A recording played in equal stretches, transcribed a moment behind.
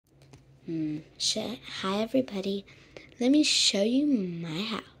Hi everybody, let me show you my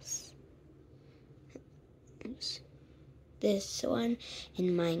house. Oops. This one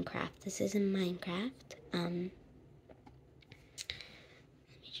in Minecraft. This is in Minecraft. Let me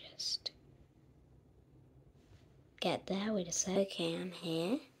just get there. Wait a sec. Okay, I'm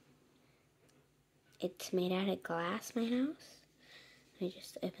here. It's made out of glass, my house. Let me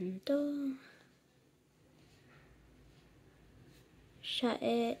just open the door. Shut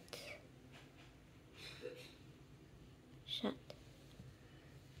it. Shut.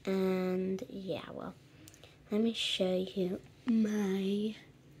 And yeah, well, let me show you my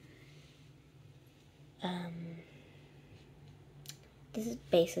this is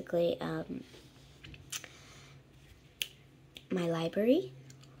basically my library.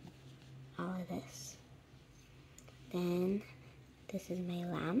 All of this. Then this is my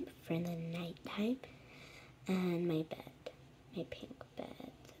lamp for the nighttime, and my bed, my pink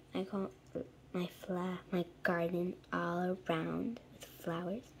bed. I got my garden all around with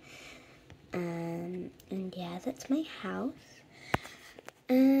flowers. And yeah, that's my house.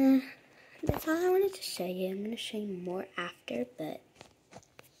 That's all I wanted to show you. I'm gonna show you more after, but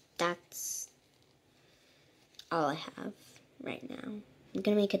that's all I have right now. I'm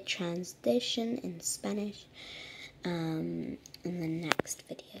gonna make a transition in Spanish in the next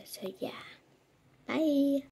video. So yeah, bye.